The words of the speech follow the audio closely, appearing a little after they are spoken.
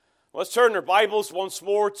Let's turn our Bibles once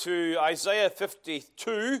more to Isaiah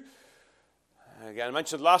 52. Again, I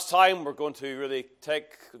mentioned last time we're going to really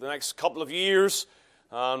take the next couple of years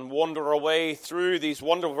and wander our way through these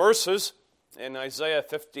wonderful verses in Isaiah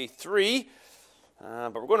 53.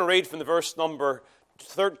 But we're going to read from the verse number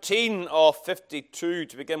 13 of 52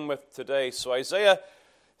 to begin with today. So Isaiah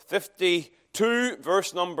 52,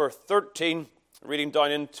 verse number 13, reading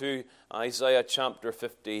down into Isaiah chapter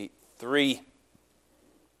 53.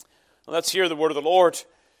 Let's hear the word of the Lord.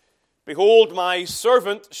 Behold, my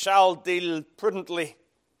servant shall deal prudently.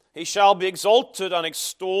 He shall be exalted and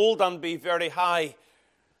extolled and be very high.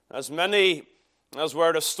 As many as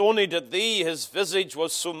were astonied at thee, his visage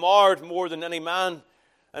was so marred more than any man,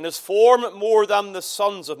 and his form more than the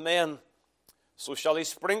sons of men. So shall he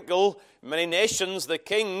sprinkle many nations, the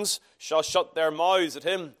kings shall shut their mouths at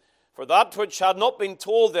him. For that which had not been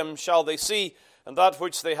told them shall they see, and that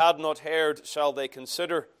which they had not heard shall they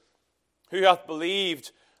consider. Who hath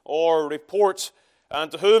believed or report, and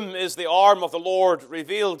to whom is the arm of the Lord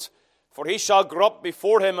revealed? For he shall grow up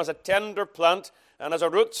before him as a tender plant, and as a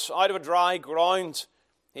root out of a dry ground.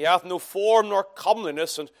 He hath no form nor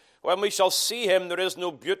comeliness, and when we shall see him, there is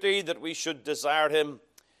no beauty that we should desire him.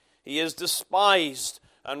 He is despised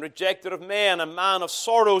and rejected of men, a man of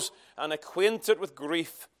sorrows, and acquainted with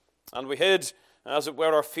grief. And we hid, as it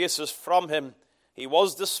were, our faces from him. He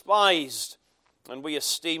was despised, and we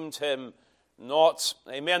esteemed him not.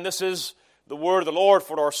 Amen. This is the word of the Lord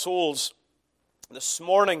for our souls this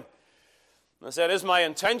morning. I said, it is my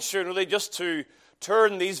intention really just to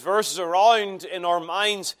turn these verses around in our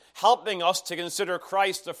minds, helping us to consider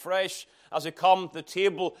Christ afresh as we come to the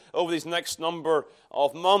table over these next number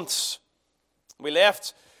of months. We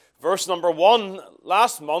left verse number 1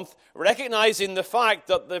 last month, recognizing the fact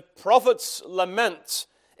that the prophet's lament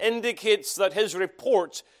indicates that his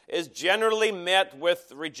report is generally met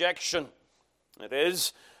with rejection. It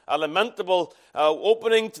is a lamentable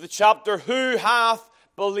opening to the chapter. Who hath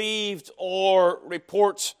believed or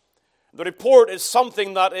report? The report is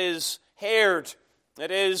something that is heard. It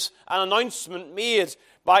is an announcement made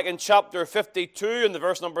back in chapter 52 in the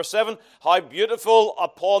verse number 7. How beautiful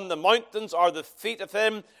upon the mountains are the feet of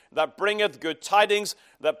him that bringeth good tidings,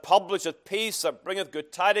 that publisheth peace, that bringeth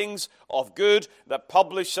good tidings of good, that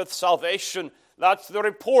publisheth salvation. That's the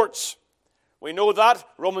report. We know that.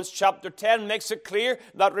 Romans chapter 10 makes it clear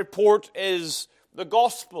that report is the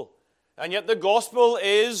gospel. And yet the gospel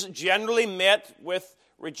is generally met with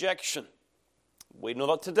rejection. We know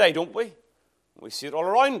that today, don't we? We see it all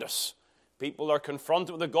around us. People are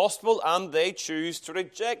confronted with the gospel and they choose to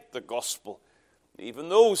reject the gospel. Even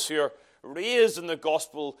those who are raised in the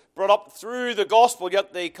gospel, brought up through the gospel,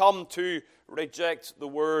 yet they come to reject the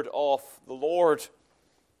word of the Lord.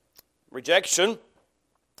 Rejection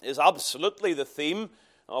is absolutely the theme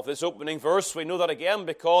of this opening verse. We know that again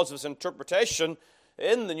because of his interpretation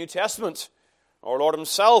in the New Testament. Our Lord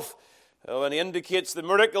himself, when he indicates the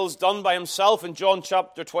miracles done by himself in John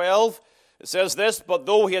chapter 12, it says this, but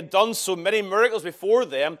though he had done so many miracles before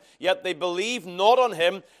them, yet they believed not on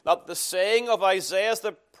him, that the saying of Isaiah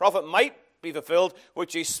the prophet might be fulfilled,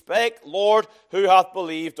 which he spake, Lord, who hath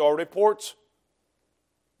believed our report?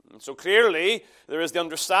 And so clearly, there is the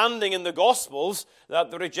understanding in the Gospels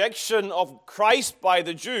that the rejection of Christ by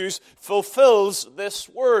the Jews fulfills this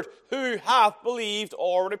word, who hath believed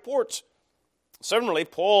our report? Similarly,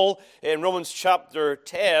 Paul in Romans chapter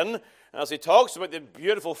 10, as he talks about the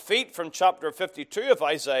beautiful feet from chapter 52 of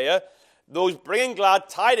Isaiah, those bringing glad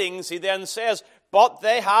tidings, he then says, but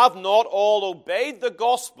they have not all obeyed the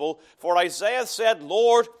gospel, for Isaiah said,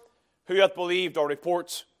 Lord, who hath believed our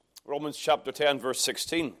report? Romans chapter 10, verse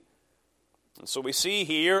 16. And so we see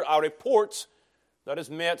here a report that is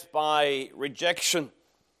met by rejection.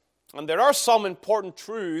 And there are some important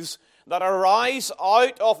truths that arise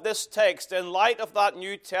out of this text in light of that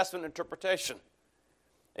New Testament interpretation.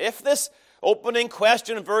 If this opening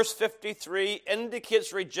question in verse 53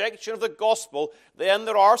 indicates rejection of the gospel, then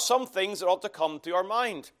there are some things that ought to come to our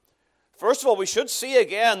mind. First of all, we should see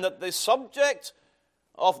again that the subject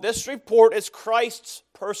of this report is Christ's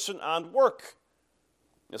person and work.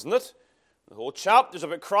 Isn't it? The whole chapter is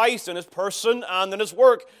about Christ and his person and in his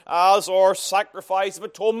work as our sacrifice of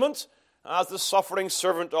atonement, as the suffering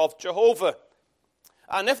servant of Jehovah.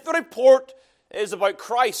 And if the report is about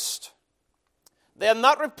Christ, then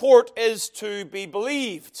that report is to be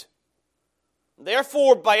believed.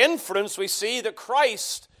 Therefore, by inference, we see that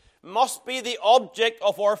Christ must be the object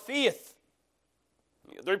of our faith.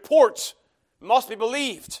 The report must be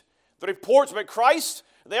believed. The report's about Christ.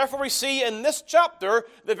 Therefore, we see in this chapter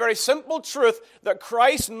the very simple truth that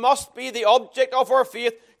Christ must be the object of our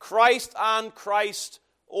faith, Christ and Christ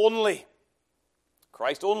only.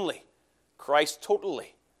 Christ only. Christ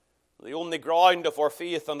totally. The only ground of our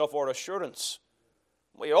faith and of our assurance.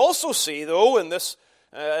 We also see, though, in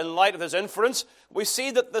light of this inference, we see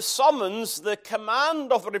that the summons, the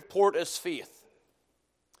command of the report is faith.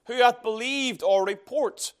 Who hath believed our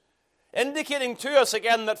report? Indicating to us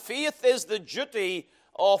again that faith is the duty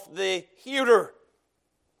of the hearer.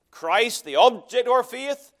 Christ, the object of our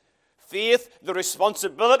faith. Faith, the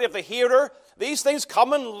responsibility of the hearer. These things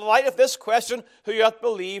come in light of this question, who hath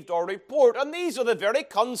believed our report? And these are the very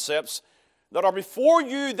concepts that are before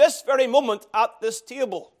you this very moment at this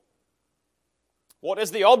table. What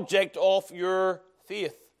is the object of your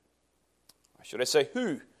faith? Or should I say,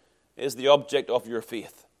 who is the object of your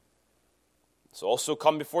faith? It's also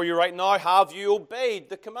come before you right now. Have you obeyed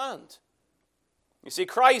the command? You see,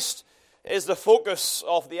 Christ is the focus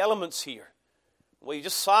of the elements here. We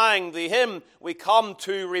just sang the hymn, we come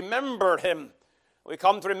to remember him. We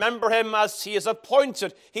come to remember him as he is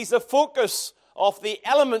appointed. He's the focus of the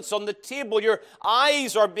elements on the table. Your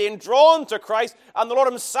eyes are being drawn to Christ, and the Lord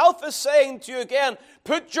himself is saying to you again,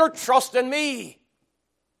 put your trust in me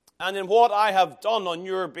and in what I have done on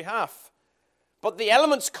your behalf. But the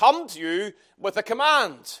elements come to you with a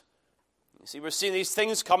command. You see, we're seeing these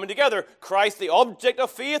things coming together. Christ, the object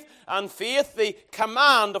of faith, and faith, the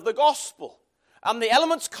command of the gospel. And the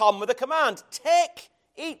elements come with a command. Take,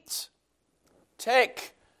 eat.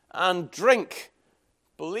 Take and drink.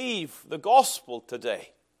 Believe the gospel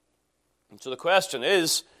today. And so the question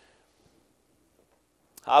is,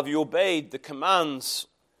 have you obeyed the commands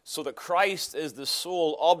so that Christ is the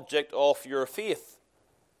sole object of your faith?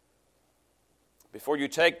 Before you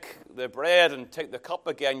take the bread and take the cup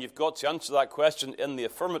again, you've got to answer that question in the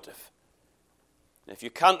affirmative. If you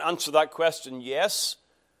can't answer that question yes,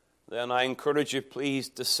 then I encourage you, please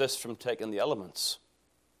desist from taking the elements.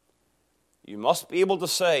 You must be able to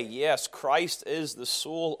say, yes, Christ is the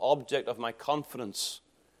sole object of my confidence,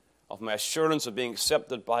 of my assurance of being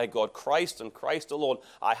accepted by God. Christ and Christ alone.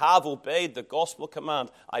 I have obeyed the gospel command.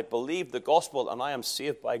 I believe the gospel, and I am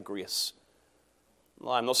saved by grace.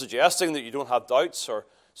 Now, I'm not suggesting that you don't have doubts or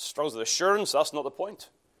struggles with assurance. That's not the point.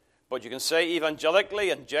 But you can say evangelically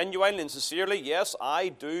and genuinely and sincerely, yes, I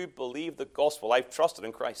do believe the gospel. I've trusted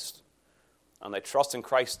in Christ. And I trust in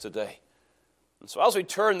Christ today. And so as we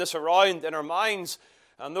turn this around in our minds,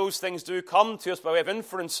 and those things do come to us by way of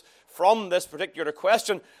inference from this particular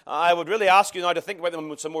question, I would really ask you now to think about them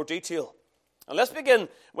with some more detail. And let's begin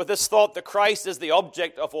with this thought that Christ is the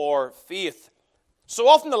object of our faith. So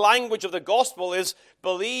often the language of the gospel is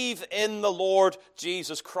believe in the Lord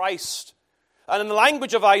Jesus Christ. And in the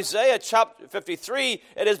language of Isaiah chapter 53,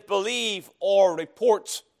 it is believe or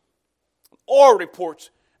report. Or report.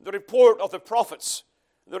 The report of the prophets.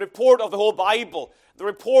 The report of the whole Bible. The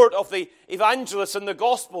report of the evangelists in the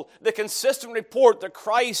gospel. The consistent report that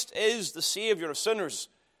Christ is the Savior of sinners.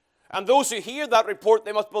 And those who hear that report,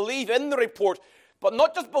 they must believe in the report. But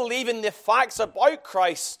not just believe in the facts about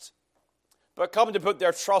Christ, but come to put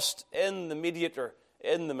their trust in the mediator,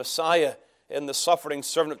 in the Messiah, in the suffering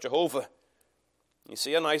servant of Jehovah. You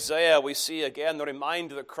see, in Isaiah, we see again the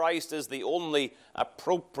reminder that Christ is the only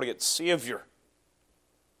appropriate Savior.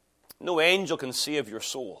 No angel can save your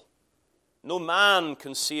soul. No man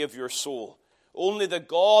can save your soul. Only the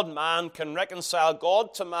God-man can reconcile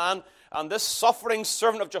God to man, and this suffering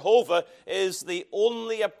servant of Jehovah is the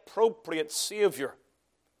only appropriate Savior.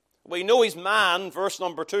 We know he's man, verse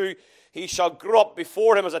number 2, he shall grow up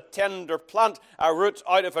before him as a tender plant, a root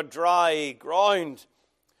out of a dry ground.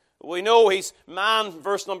 We know he's man,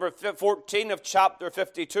 verse number 14 of chapter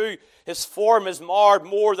 52. His form is marred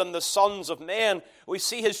more than the sons of men. We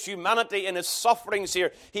see his humanity in his sufferings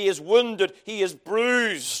here. He is wounded, he is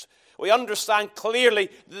bruised. We understand clearly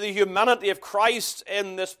the humanity of Christ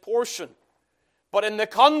in this portion. But in the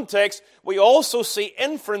context, we also see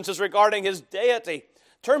inferences regarding his deity.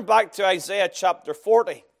 Turn back to Isaiah chapter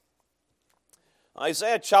 40.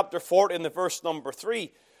 Isaiah chapter 40 in the verse number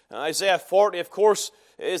 3. Isaiah 40, of course,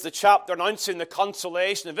 is the chapter announcing the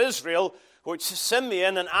consolation of Israel, which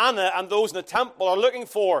Simeon and Anna and those in the temple are looking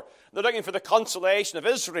for. They're looking for the consolation of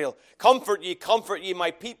Israel. Comfort ye,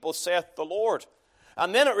 my people, saith the Lord.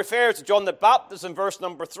 And then it refers to John the Baptist in verse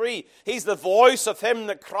number 3. He's the voice of him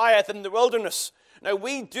that crieth in the wilderness. Now,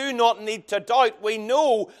 we do not need to doubt. We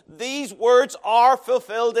know these words are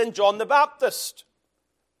fulfilled in John the Baptist.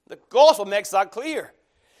 The gospel makes that clear.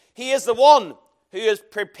 He is the one who is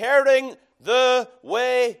preparing the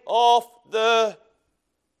way of the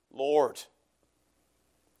Lord.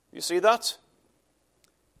 You see that?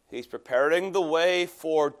 He's preparing the way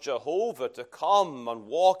for Jehovah to come and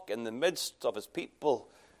walk in the midst of his people.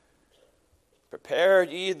 Prepare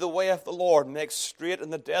ye the way of the Lord, make straight in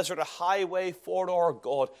the desert a highway for our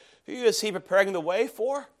God. Who is he preparing the way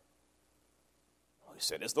for? Well, he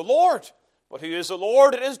said, it is the Lord. But who is the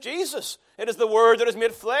Lord? It is Jesus. It is the Word that is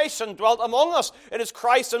made flesh and dwelt among us. It is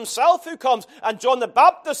Christ himself who comes. And John the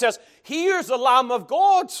Baptist says, here's the Lamb of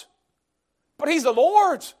God. But he's the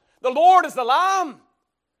Lord. The Lord is the Lamb.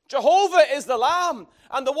 Jehovah is the Lamb.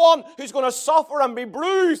 And the one who's going to suffer and be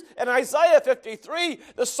bruised in Isaiah 53,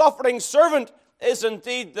 the suffering servant, is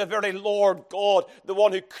indeed the very Lord God, the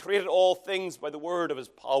one who created all things by the word of his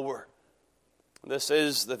power. This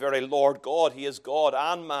is the very Lord God. He is God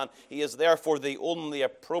and man. He is therefore the only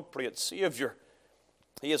appropriate Savior.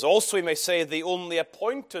 He is also, we may say, the only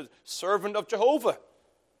appointed servant of Jehovah.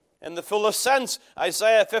 In the fullest sense,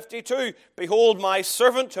 Isaiah 52, behold my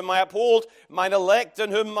servant whom I uphold, mine elect in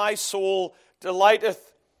whom my soul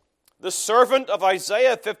delighteth. The servant of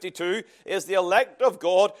Isaiah 52 is the elect of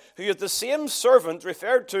God, who is the same servant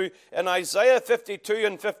referred to in Isaiah 52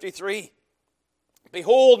 and 53.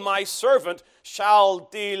 Behold, my servant shall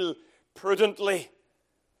deal prudently.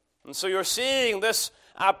 And so you're seeing this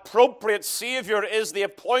appropriate Savior is the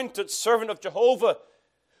appointed servant of Jehovah.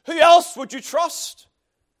 Who else would you trust?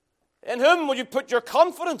 In whom would you put your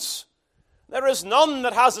confidence? There is none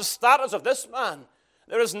that has the status of this man.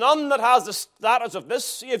 There is none that has the status of this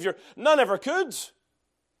Savior. None ever could.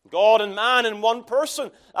 God and man in one person,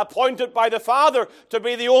 appointed by the Father to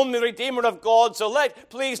be the only Redeemer of God's elect.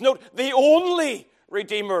 Please note, the only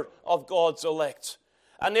Redeemer of God's elect.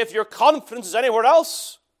 And if your confidence is anywhere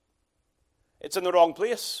else, it's in the wrong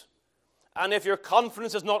place. And if your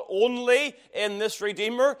confidence is not only in this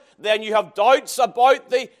Redeemer, then you have doubts about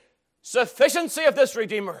the sufficiency of this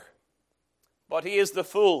Redeemer. But he is the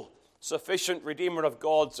full, sufficient Redeemer of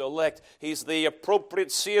God's elect. He's the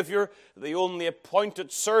appropriate Savior, the only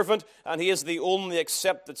appointed servant, and he is the only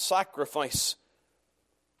accepted sacrifice.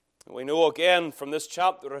 We know again from this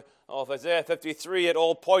chapter of Isaiah 53, it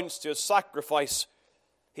all points to his sacrifice.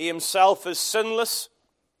 He himself is sinless.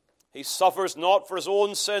 He suffers not for his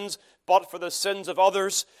own sins, but for the sins of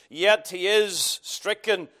others. Yet he is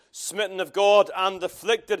stricken, smitten of God, and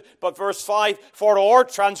afflicted. But verse 5, for our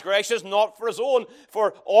transgressions, not for his own,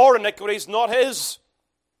 for our iniquities, not his.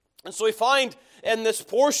 And so we find in this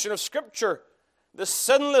portion of Scripture the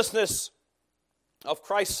sinlessness of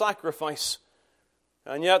Christ's sacrifice.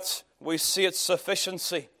 And yet we see its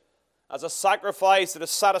sufficiency as a sacrifice that is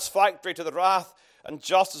satisfactory to the wrath and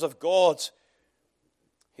justice of God.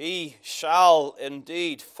 He shall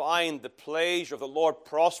indeed find the pleasure of the Lord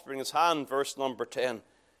prospering his hand, verse number 10.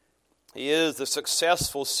 He is the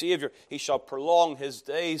successful Savior. He shall prolong his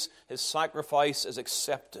days. His sacrifice is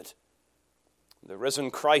accepted. The risen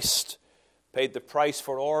Christ paid the price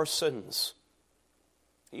for our sins.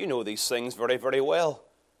 You know these things very, very well.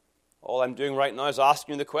 All I'm doing right now is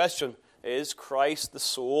asking you the question, is Christ the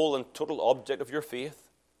sole and total object of your faith?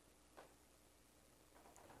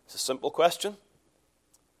 It's a simple question.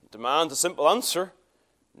 It demands a simple answer.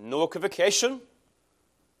 No equivocation.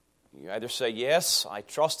 You either say, yes, I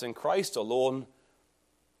trust in Christ alone,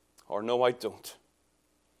 or no, I don't.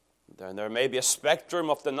 Then there may be a spectrum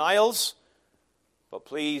of denials, but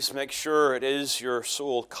please make sure it is your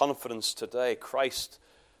sole confidence today, Christ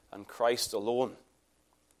and Christ alone.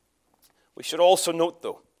 We should also note,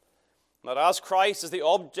 though, that as Christ is the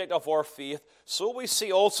object of our faith, so we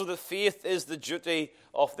see also that faith is the duty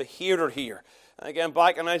of the hearer here. And again,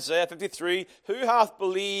 back in Isaiah 53, who hath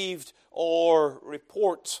believed our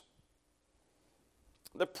report?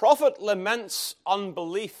 The prophet laments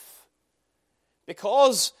unbelief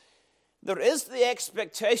because there is the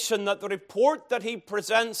expectation that the report that he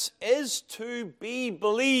presents is to be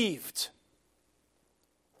believed.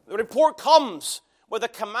 The report comes with a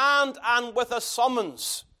command and with a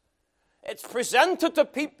summons. It's presented to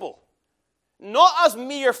people not as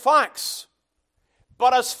mere facts,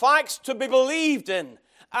 but as facts to be believed in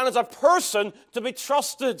and as a person to be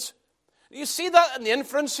trusted. You see that in the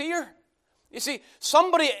inference here? You see,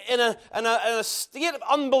 somebody in a state of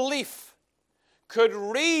unbelief could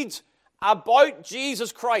read about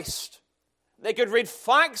Jesus Christ. They could read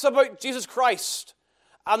facts about Jesus Christ,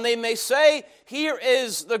 and they may say, here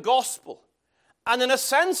is the gospel. And in a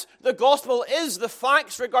sense, the gospel is the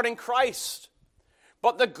facts regarding Christ.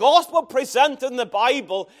 But the gospel presented in the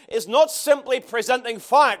Bible is not simply presenting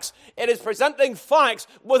facts. It is presenting facts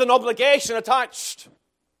with an obligation attached.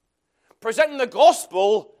 Presenting the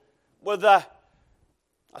gospel with a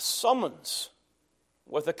summons,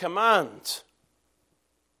 with a command.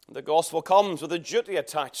 The gospel comes with a duty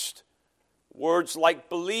attached. Words like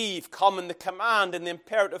believe come in the command in the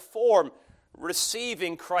imperative form.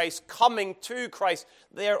 receiving Christ, coming to Christ.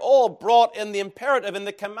 They are all brought in the imperative, in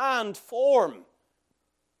the command form.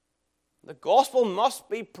 The gospel must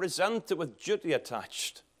be presented with duty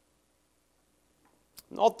attached.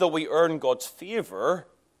 Not that we earn God's favor,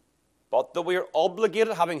 but that we are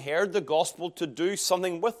obligated, having heard the gospel, to do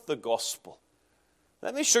something with the gospel.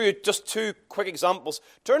 Let me show you just two quick examples.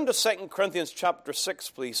 Turn to 2 Corinthians chapter 6,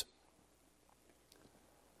 please.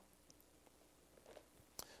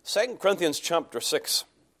 2 Corinthians chapter 6.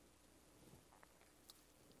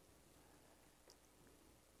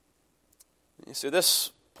 You see,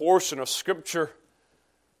 this portion of Scripture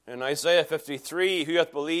in Isaiah 53, who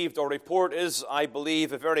hath believed our report, is, I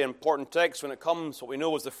believe, a very important text when it comes to what we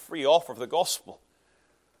know as the free offer of the gospel.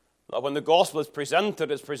 That when the gospel is presented,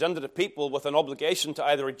 it's presented to people with an obligation to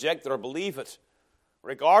either reject it or believe it,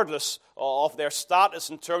 regardless of their status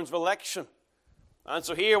in terms of election. And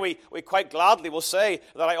so here we quite gladly will say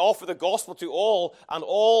that I offer the gospel to all, and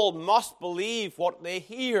all must believe what they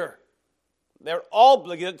hear. They're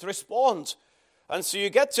obligated to respond. And so you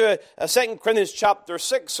get to 2 Corinthians chapter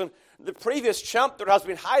 6, and the previous chapter has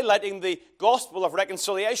been highlighting the gospel of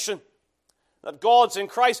reconciliation. That God's in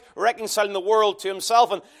Christ reconciling the world to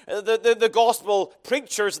himself. And the gospel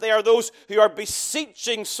preachers, they are those who are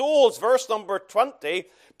beseeching souls. Verse number 20,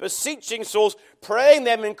 beseeching souls, praying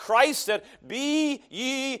them in Christ that be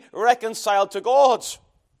ye reconciled to God.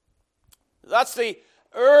 That's the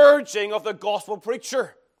urging of the gospel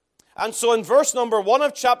preacher. And so in verse number 1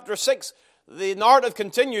 of chapter 6, the narrative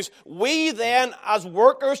continues, we then, as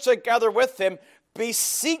workers together with him,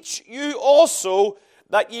 beseech you also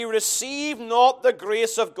that ye receive not the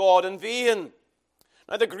grace of God in vain.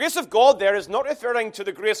 Now, the grace of God there is not referring to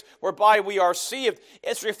the grace whereby we are saved.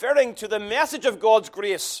 It's referring to the message of God's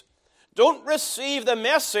grace. Don't receive the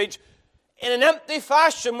message in an empty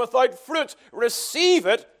fashion without fruit. Receive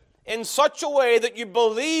it in such a way that you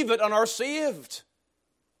believe it and are saved.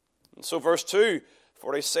 And so verse 2,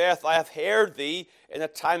 for he saith, I have heard thee in a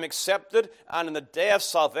time accepted, and in the day of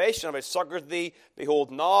salvation have I succored thee. Behold,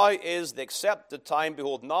 now is the accepted time.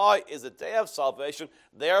 Behold, now is the day of salvation.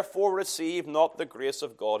 Therefore receive not the grace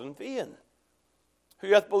of God in vain.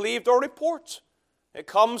 Who hath believed our report? It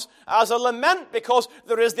comes as a lament because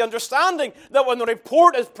there is the understanding that when the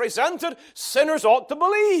report is presented, sinners ought to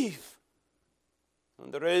believe.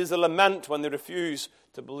 And there is a lament when they refuse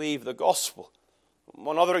to believe the gospel.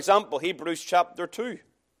 One other example, Hebrews chapter 2.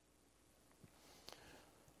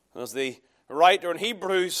 As the writer in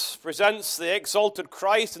Hebrews presents the exalted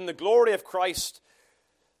Christ and the glory of Christ,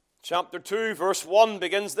 chapter 2, verse 1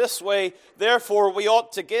 begins this way, therefore we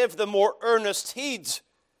ought to give the more earnest heed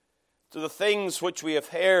to the things which we have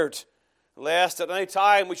heard, lest at any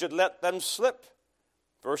time we should let them slip.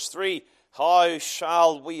 Verse 3, how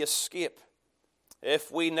shall we escape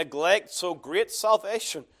if we neglect so great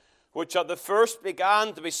salvation, which at the first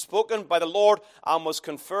began to be spoken by the Lord, and was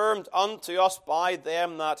confirmed unto us by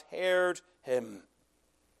them that heard him.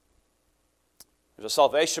 There's a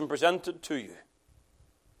salvation presented to you.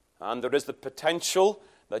 And there is the potential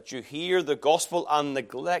that you hear the gospel and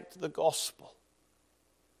neglect the gospel.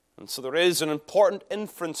 And so there is an important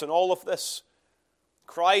inference in all of this.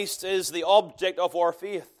 Christ is the object of our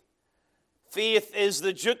faith. Faith is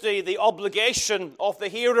the duty, the obligation of the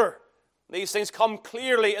hearer. These things come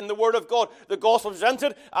clearly in the Word of God. The gospel is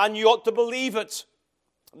presented, and you ought to believe it.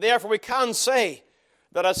 Therefore, we can say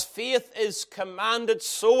that as faith is commanded,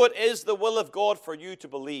 so it is the will of God for you to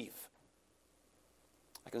believe.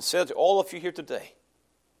 I can say to all of you here today,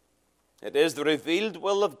 it is the revealed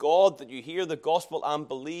will of God that you hear the gospel and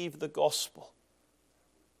believe the gospel.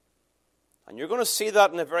 And you're going to see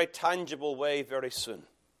that in a very tangible way very soon.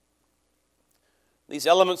 These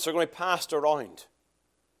elements are going to be passed around.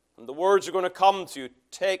 And the words are going to come to you,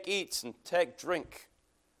 take, eat, and take, drink.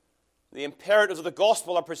 The imperatives of the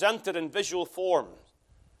gospel are presented in visual form.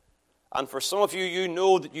 And for some of you, you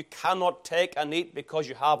know that you cannot take and eat because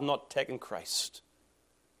you have not taken Christ.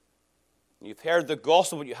 You've heard the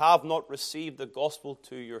gospel, but you have not received the gospel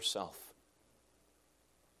to yourself.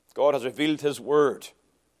 God has revealed his word.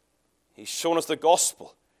 He's shown us the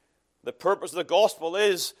gospel. The purpose of the gospel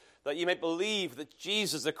is that you may believe that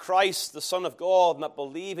Jesus, the Christ, the Son of God, and that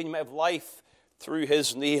believing you may have life through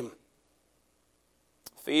his name.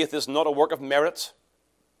 Faith is not a work of merit.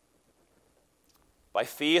 By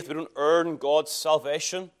faith, we don't earn God's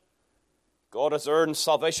salvation. God has earned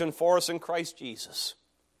salvation for us in Christ Jesus.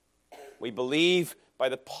 We believe by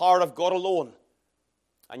the power of God alone.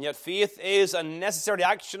 And yet faith is a necessary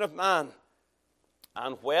action of man.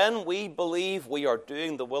 And when we believe, we are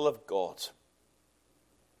doing the will of God.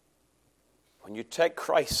 When you take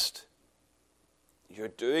Christ, you're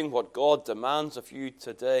doing what God demands of you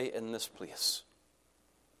today in this place.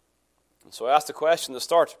 And so I asked the question to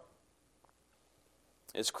start.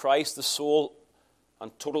 Is Christ the sole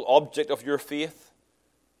and total object of your faith?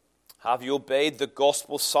 Have you obeyed the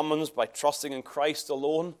gospel summons by trusting in Christ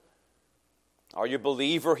alone? Are you a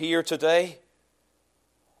believer here today?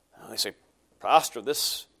 And I say, Pastor,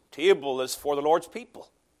 this table is for the Lord's people.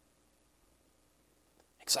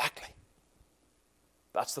 Exactly.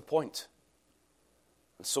 That's the point.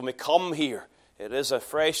 And so when we come here, it is a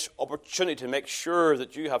fresh opportunity to make sure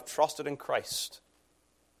that you have trusted in Christ.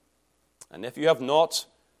 And if you have not,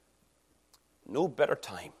 no better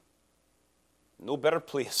time, no better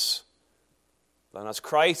place than as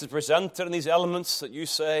Christ is presented in these elements that you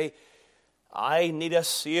say, I need a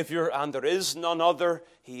Savior and there is none other.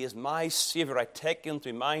 He is my Savior. I take him to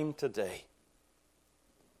be mine today.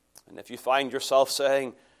 And if you find yourself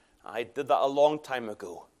saying, I did that a long time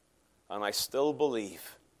ago and I still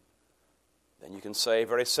believe, then you can say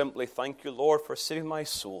very simply, thank you, Lord, for saving my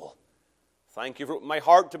soul. Thank you for my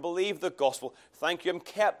heart to believe the gospel. Thank you, I'm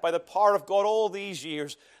kept by the power of God all these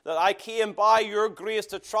years, that I came by your grace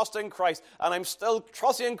to trust in Christ, and I'm still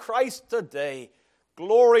trusting in Christ today.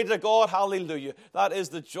 Glory to God, hallelujah. That is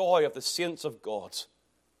the joy of the saints of God.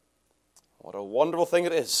 What a wonderful thing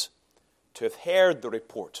it is to have heard the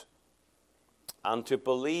report and to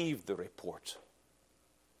believe the report.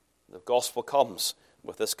 The gospel comes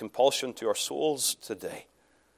with this compulsion to our souls today.